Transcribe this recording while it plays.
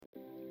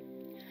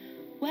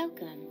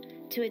Welcome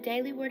to a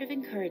daily word of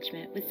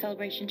encouragement with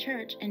Celebration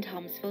Church in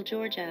Thomasville,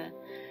 Georgia.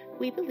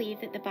 We believe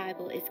that the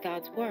Bible is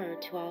God's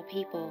word to all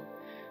people.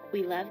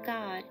 We love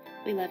God,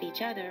 we love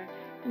each other,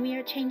 and we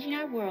are changing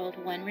our world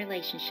one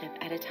relationship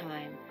at a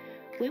time.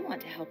 We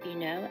want to help you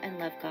know and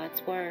love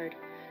God's word.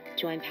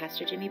 Join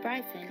Pastor Jimmy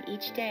Bryson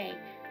each day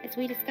as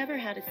we discover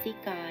how to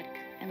seek God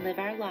and live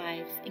our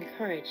lives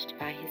encouraged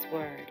by His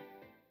word.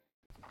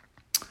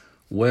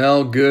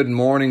 Well, good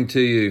morning to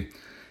you.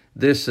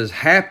 This is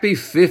happy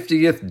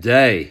 50th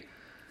day.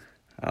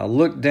 I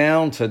look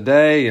down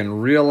today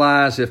and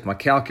realize, if my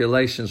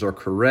calculations are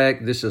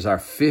correct, this is our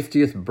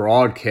 50th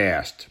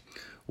broadcast.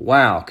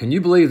 Wow, can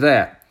you believe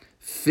that?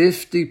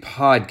 50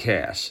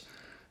 podcasts.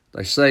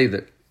 They say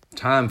that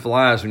time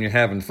flies when you're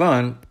having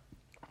fun.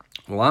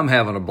 Well, I'm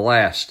having a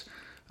blast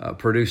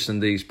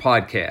producing these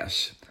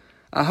podcasts.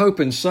 I hope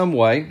in some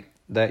way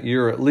that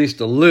you're at least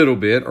a little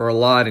bit or a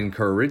lot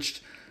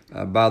encouraged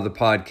by the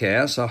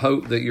podcast. I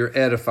hope that you're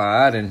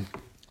edified, and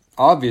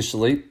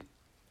obviously,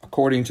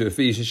 according to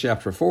Ephesians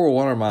chapter 4,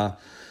 one of my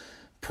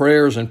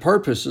prayers and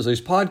purposes of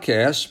these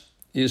podcasts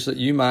is that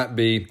you might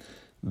be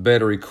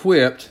better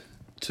equipped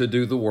to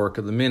do the work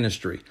of the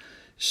ministry.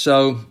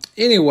 So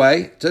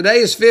anyway, today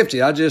is 50.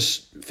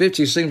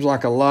 50 seems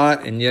like a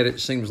lot, and yet it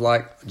seems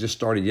like I just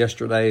started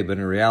yesterday, but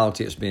in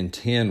reality it's been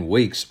 10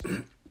 weeks.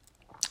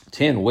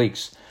 10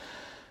 weeks.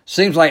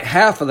 Seems like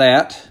half of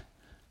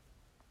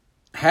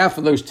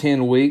those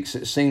 10 weeks,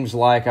 it seems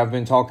like I've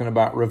been talking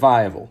about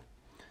revival.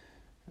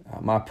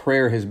 My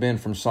prayer has been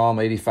from Psalm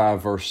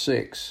 85, verse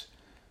 6.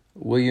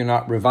 Will you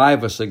not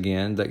revive us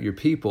again, that your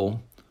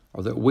people,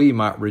 or that we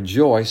might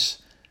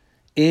rejoice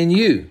in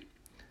you?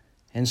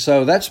 And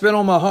so that's been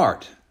on my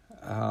heart.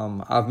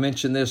 I've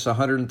mentioned this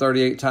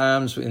 138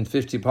 times in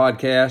 50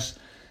 podcasts,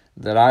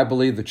 that I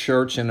believe the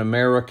church in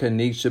America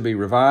needs to be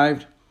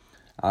revived.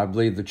 I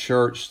believe the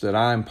church that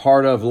I'm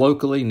part of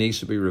locally needs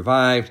to be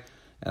revived.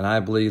 And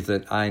I believe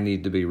that I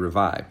need to be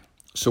revived.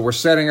 So we're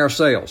setting our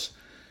sails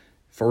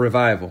for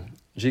revival.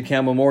 G.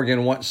 Campbell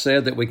Morgan once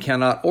said that we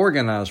cannot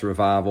organize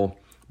revival,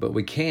 but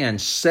we can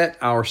set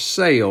our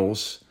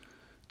sails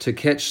to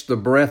catch the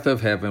breath of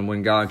heaven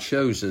when God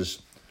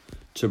chooses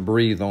to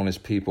breathe on His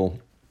people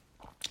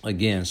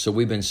again. So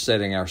we've been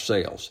setting our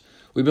sails.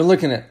 We've been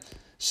looking at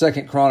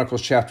 2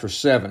 Chronicles chapter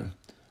 7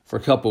 for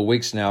a couple of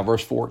weeks now,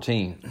 verse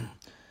 14.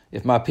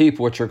 If my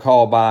people, which are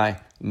called by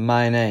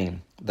my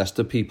name, that's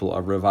the people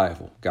of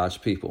revival, God's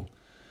people,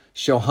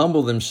 shall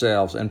humble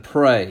themselves and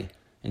pray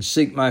and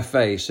seek my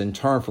face and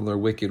turn from their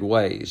wicked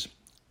ways.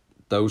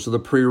 Those are the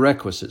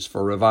prerequisites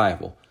for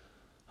revival.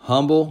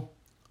 Humble,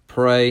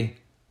 pray,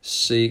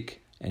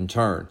 seek, and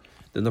turn.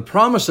 Then the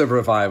promise of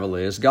revival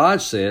is,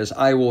 God says,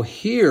 I will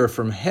hear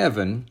from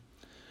heaven,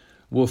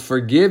 will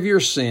forgive your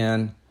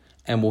sin,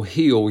 and will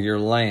heal your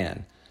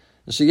land.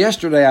 And so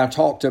yesterday I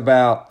talked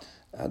about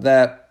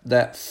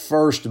that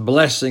first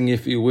blessing,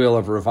 if you will,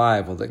 of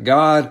revival, that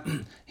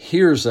God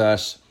hears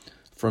us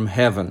from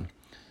heaven.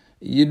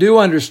 You do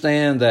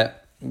understand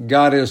that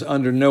God is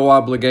under no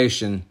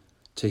obligation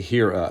to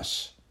hear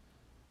us.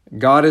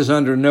 God is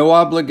under no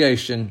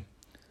obligation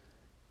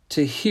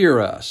to hear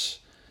us.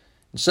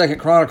 In 2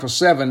 Chronicles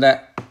 7,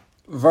 that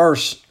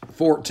verse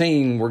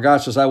 14, where God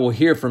says, I will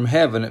hear from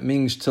heaven, it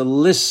means to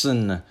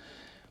listen, it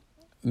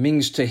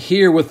means to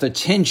hear with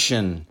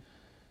attention,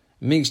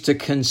 means to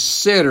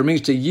consider,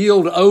 means to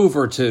yield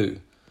over to.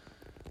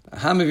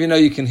 How many of you know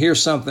you can hear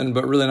something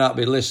but really not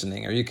be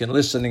listening, or you can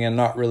listening and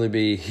not really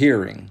be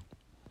hearing?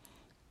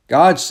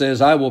 God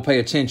says, I will pay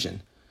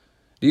attention.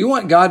 Do you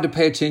want God to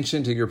pay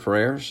attention to your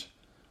prayers?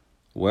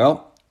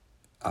 Well,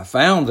 I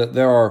found that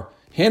there are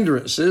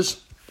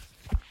hindrances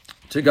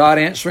to God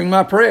answering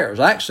my prayers.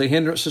 Actually,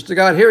 hindrances to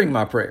God hearing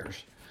my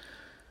prayers.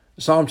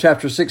 Psalm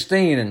chapter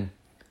 16 and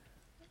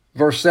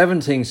verse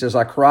 17 says,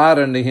 I cried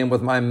unto Him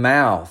with my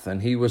mouth,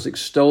 and He was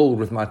extolled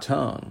with my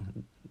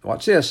tongue.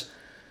 Watch this.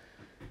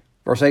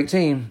 Verse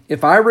 18,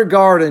 if I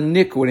regard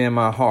iniquity in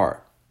my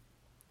heart,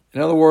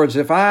 in other words,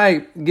 if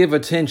I give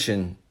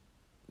attention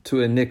to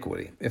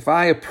iniquity, if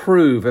I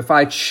approve, if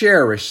I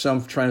cherish,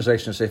 some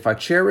translations say, if I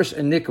cherish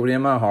iniquity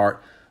in my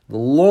heart, the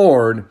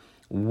Lord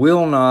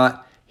will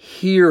not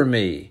hear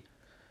me.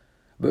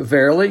 But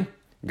verily,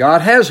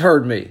 God has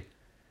heard me.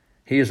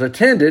 He has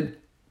attended,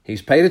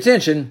 He's paid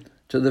attention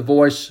to the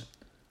voice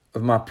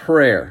of my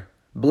prayer.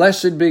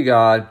 Blessed be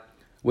God,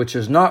 which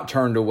has not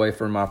turned away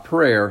from my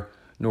prayer,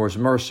 nor His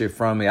mercy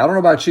from me. I don't know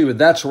about you, but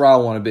that's where I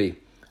want to be.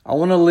 I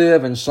want to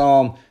live in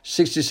Psalm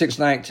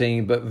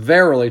 66:19, but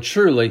verily,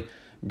 truly,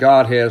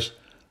 God has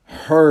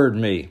heard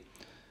me.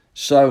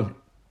 So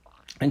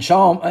in 2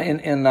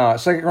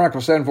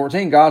 Chronicles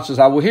 7:14, God says,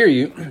 I will hear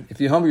you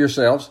if you humble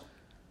yourselves,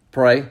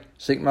 pray,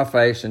 seek my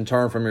face, and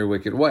turn from your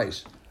wicked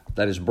ways.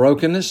 That is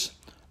brokenness,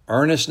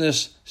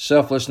 earnestness,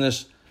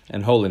 selflessness,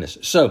 and holiness.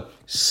 So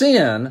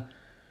sin,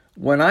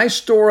 when I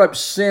store up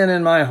sin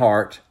in my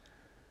heart,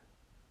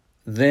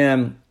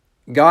 then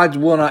God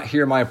will not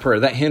hear my prayer.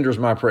 That hinders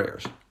my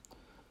prayers.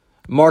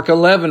 Mark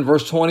 11,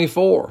 verse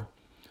 24,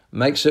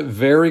 makes it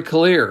very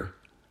clear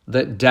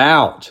that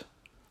doubt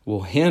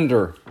will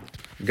hinder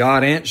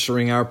God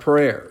answering our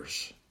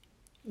prayers.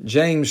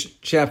 James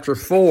chapter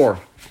 4,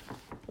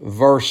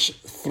 verse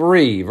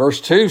 3.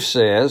 Verse 2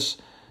 says,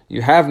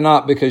 you have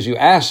not because you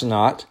ask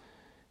not.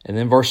 And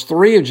then verse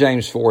 3 of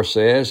James 4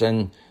 says,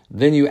 and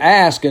then you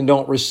ask and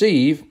don't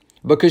receive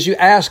because you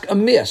ask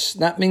amiss.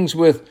 That means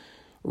with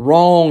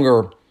wrong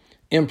or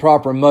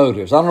improper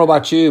motives. I don't know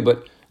about you,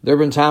 but there have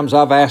been times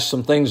I've asked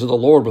some things of the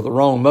Lord with the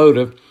wrong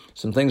motive,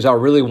 some things I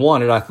really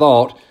wanted, I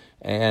thought,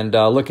 and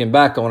looking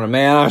back on it,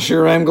 man, I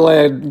sure am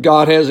glad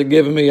God hasn't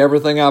given me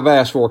everything I've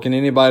asked for. Can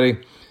anybody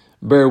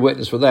bear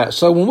witness for that?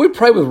 So when we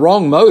pray with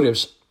wrong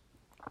motives,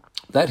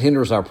 that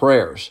hinders our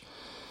prayers.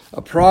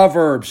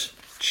 Proverbs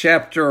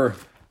chapter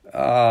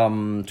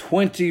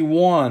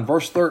 21,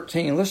 verse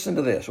 13. Listen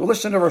to this. Well,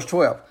 listen to verse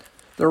 12.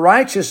 The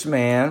righteous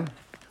man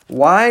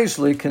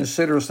wisely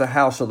considers the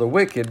house of the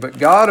wicked, but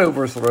God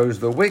overthrows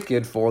the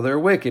wicked for their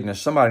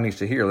wickedness. Somebody needs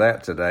to hear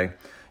that today.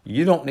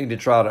 You don't need to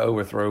try to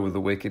overthrow the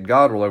wicked.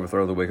 God will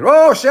overthrow the wicked.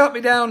 Oh, shout me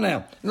down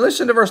now.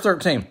 Listen to verse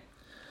 13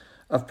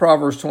 of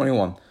Proverbs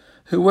 21.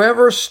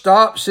 Whoever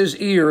stops his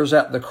ears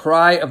at the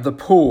cry of the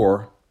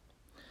poor,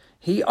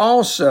 he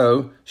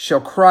also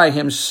shall cry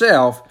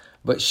himself,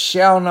 but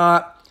shall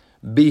not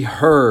be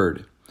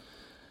heard.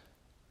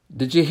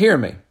 Did you hear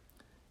me?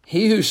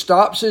 He who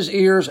stops his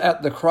ears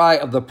at the cry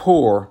of the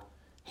poor,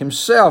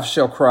 himself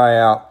shall cry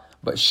out,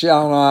 but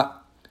shall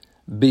not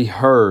be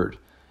heard.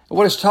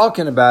 What it's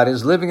talking about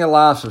is living a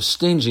life of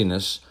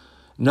stinginess,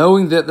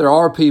 knowing that there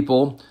are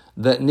people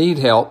that need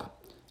help,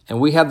 and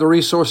we have the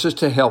resources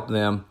to help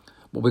them,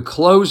 but we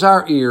close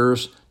our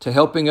ears to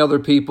helping other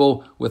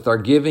people with our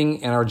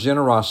giving and our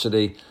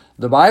generosity.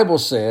 The Bible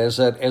says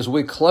that as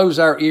we close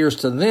our ears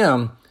to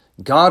them,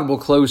 God will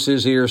close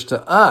his ears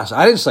to us.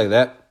 I didn't say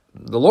that.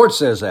 The Lord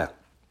says that.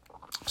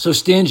 So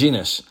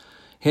stinginess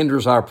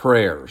hinders our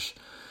prayers.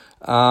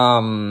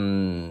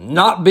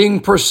 Not being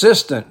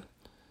persistent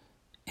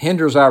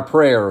hinders our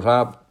prayers.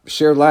 I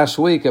shared last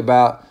week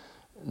about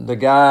the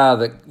guy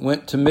that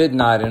went to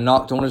midnight and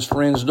knocked on his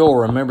friend's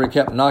door. Remember, he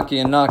kept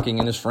knocking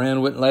and his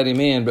friend wouldn't let him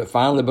in, but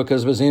finally,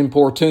 because of his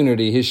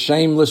importunity, his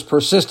shameless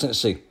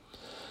persistency.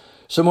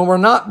 So when we're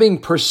not being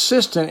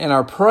persistent in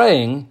our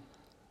praying,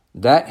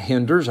 that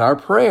hinders our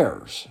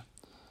prayers.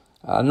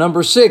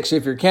 Number 6,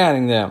 if you're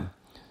counting them,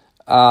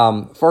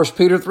 1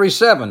 Peter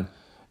 3:7,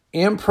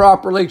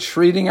 improperly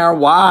treating our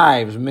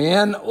wives.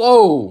 Men,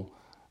 whoa,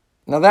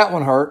 now that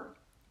one hurt.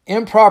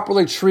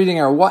 Improperly treating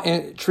our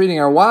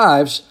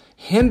wives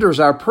hinders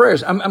our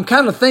prayers. I'm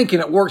kind of thinking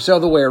it works the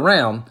other way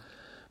around,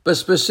 but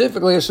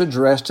specifically it's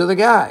addressed to the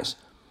guys.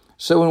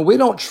 So when we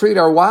don't treat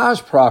our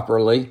wives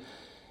properly,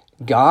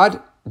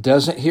 God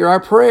doesn't hear our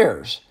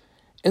prayers.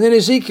 And then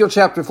Ezekiel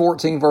chapter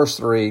 14, verse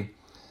 3,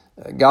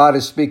 God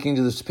is speaking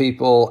to this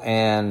people,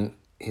 and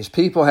his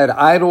people had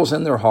idols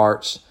in their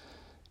hearts.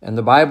 And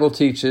the Bible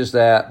teaches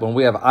that when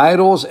we have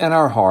idols in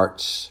our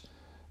hearts,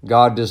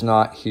 God does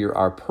not hear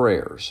our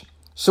prayers.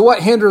 So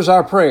what hinders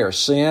our prayers?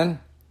 Sin,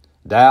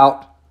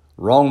 doubt,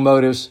 wrong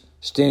motives,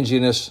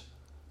 stinginess,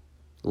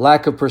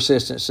 lack of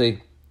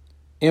persistency,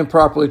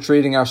 improperly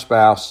treating our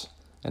spouse,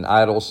 and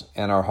idols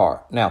in our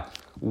heart. Now,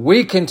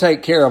 we can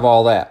take care of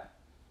all that.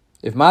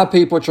 If my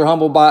people which are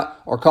humbled by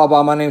or called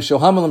by my name shall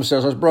humble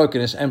themselves with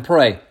brokenness and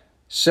pray,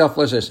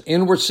 selflessness,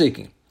 inward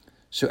seeking.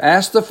 So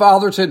ask the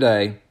Father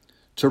today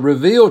to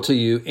reveal to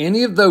you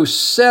any of those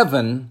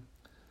 7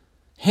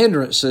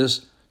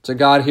 hindrances to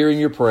God hearing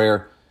your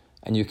prayer,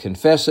 and you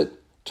confess it,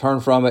 turn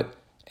from it,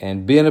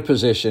 and be in a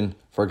position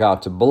for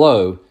God to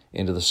blow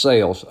into the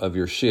sails of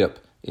your ship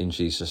in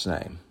Jesus'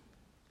 name.